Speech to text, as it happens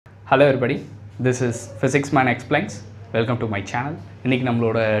Hello everybody, this is Physics Man Explains. Welcome to my channel. இன்னைக்கு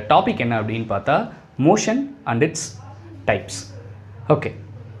நம்மளோட topic என்ன அப்படின்னு பார்த்தா motion and its types. Okay,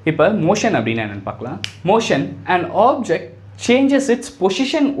 இப்போ motion அப்படின்னா என்னன்னு பார்க்கலாம். Motion, an object changes its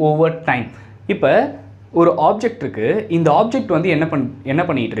position over time. இப்போ ஒரு ஆப்ஜெக்ட் இருக்கு, இந்த ஆப்ஜெக்ட் வந்து என்ன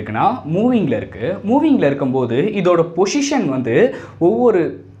பண்ணிட்டு இருக்குன்னா மூவிங்ல இருக்கு. மூவிங்ல இருக்கும்போது இதோட பொசிஷன் வந்து ஒவ்வொரு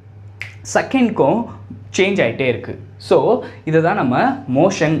செகண்ட்க்கும் சேஞ்ச் ஆகிட்டே இருக்குது. ஸோ இதை தான் நம்ம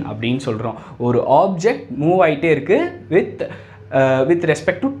மோஷன் அப்படின்னு சொல்கிறோம். ஒரு ஆப்ஜெக்ட் மூவ் ஆகிட்டே இருக்குது with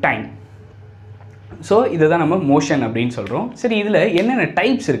respect to time. So இதை தான் நம்ம மோஷன் அப்படின்னு சொல்கிறோம். சரி, இதில் என்னென்ன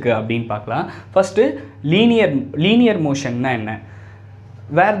டைப்ஸ் இருக்குது அப்படின்னு பார்க்கலாம். ஃபஸ்ட்டு லீனியர் மோஷன்னா என்ன?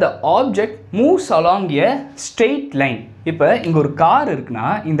 வேர் the object moves along a straight line. இப்போ இங்கே ஒரு கார் இருக்குன்னா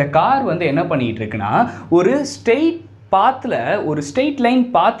இந்த கார் வந்து என்ன பண்ணிகிட்டு இருக்குன்னா ஒரு ஸ்ட்ரெயிட் லைன்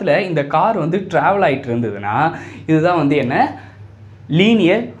பாத்தில் இந்த கார் வந்து ட்ராவல் ஆகிட்டு இருந்ததுன்னா இதுதான் வந்து என்ன?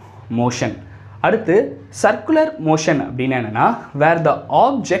 Linear motion. அடுத்து சர்க்குலர் மோஷன் அப்படின்னு என்னென்னா வேர் the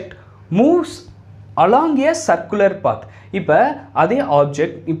object moves along a circular பாத். இப்போ அதே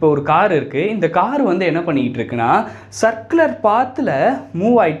ஆப்ஜெக்ட், இப்போ ஒரு கார் இருக்குது, இந்த கார் வந்து என்ன பண்ணிக்கிட்டு இருக்குன்னா சர்க்குலர் பாத்தில்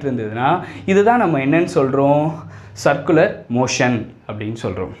மூவ் ஆகிட்டு இருந்ததுன்னா இதுதான் நம்ம என்னன்னு சொல்கிறோம்? சர்க்குலர் மோஷன் அப்படின்னு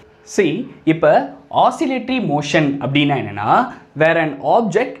சொல்கிறோம். இப்போ ஆசிலேட்டரி மோஷன் அப்படின்னா என்னென்னா வேர் அன்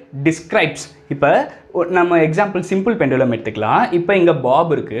ஆப்ஜெக்ட் டிஸ்கிரைப்ஸ். இப்போ நம்ம எக்ஸாம்பிள் சிம்பிள் பெண்டுலம் எடுத்துக்கலாம். இப்போ இங்கே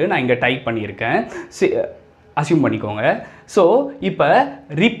பாப் இருக்குது, நான் இங்கே டைப் பண்ணியிருக்கேன், அசியூம் பண்ணிக்கோங்க. ஸோ இப்போ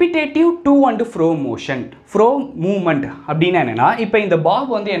ரிப்பிட்டேட்டிவ் டு அண்ட் ஃப்ரோ மோஷன், ஃப்ரோ மூவ்மெண்ட் அப்படின்னா என்னென்னா இப்போ இந்த பாப்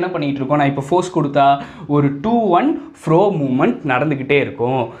வந்து என்ன பண்ணிகிட்டு இருக்கோம், நான் இப்போ ஃபோர்ஸ் கொடுத்தா ஒரு 2-1 ஃப்ரோ மூவ்மெண்ட் நடந்துக்கிட்டே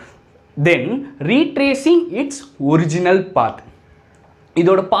இருக்கும். தென் ரீட்ரேசிங் இட்ஸ் ஒரிஜினல் பாத்.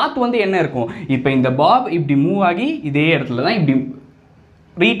 இதோட பாத் வந்து என்ன இருக்கும்? இப்போ இந்த பாப் இப்படி மூவ் ஆகி இதே இடத்துல தான் இப்படி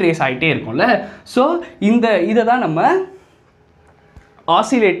ரீட்ரேஸ் ஆகிட்டே இருக்கும்ல. ஸோ இதை தான் நம்ம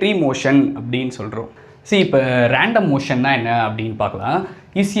ஆசிலேட்டரி மோஷன் அப்படின்னு சொல்கிறோம். இப்போ ரேண்டம் மோஷன்னா என்ன அப்படின்னு பார்க்கலாம்.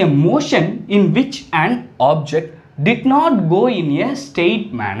 Is a motion in which and object did not go in a straight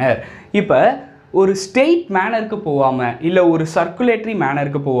manor. இப்போ ஒரு ஸ்ட்ரெயிட் மேனருக்கு போகாமல் இல்லை ஒரு சர்க்குலேட்டரி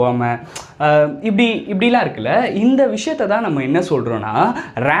மேனருக்கு போகாமல் இப்படிலாம் இருக்குல்ல, இந்த விஷயத்தை தான் நம்ம என்ன சொல்கிறோன்னா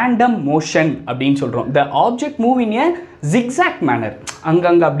ரேண்டம் மோஷன் அப்படின்னு சொல்கிறோம். The object move in a zigzag manor,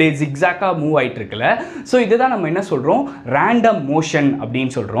 அங்கங்கே அப்படியே ஜிக்ஸாக்காக மூவ் ஆகிட்டு இருக்குல்ல. ஸோ இதை தான் நம்ம என்ன சொல்கிறோம்? ரேண்டம் மோஷன்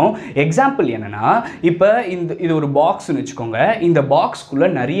அப்படின்னு சொல்கிறோம். எக்ஸாம்பிள் என்னென்னா இப்போ இது ஒரு பாக்ஸ்னு வச்சுக்கோங்க. இந்த பாக்ஸ்க்குள்ளே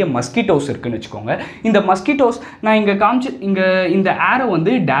நிறைய மஸ்கிட்டோஸ் இருக்குதுன்னு வச்சுக்கோங்க. இந்த மஸ்கிட்டோஸ் நான் இங்கே இங்கே இந்த ஏரோ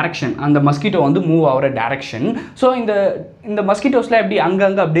வந்து டைரக்ஷன், அந்த மஸ்கிட்டோ வந்து மூவ் ஆகிற டைரக்ஷன். ஸோ இந்த மஸ்கிட்டோஸில் எப்படி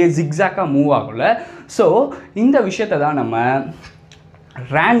அங்கங்கே அப்படியே ஜிக்ஸாக்காக மூவ் ஆகல. ஸோ இந்த விஷயத்தை தான் நம்ம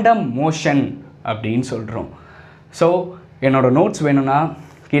ரேண்டம் மோஷன் அப்படின்னு சொல்கிறோம். ஸோ என்னோடய நோட்ஸ் வேணும்னா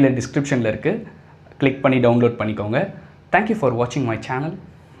கீழே டிஸ்கிரிப்ஷனில் இருக்குது, கிளிக் பண்ணி டவுன்லோட் பண்ணிக்கோங்க. தேங்க்யூ ஃபார் வாட்சிங் மை சேனல்.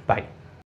 பாய்.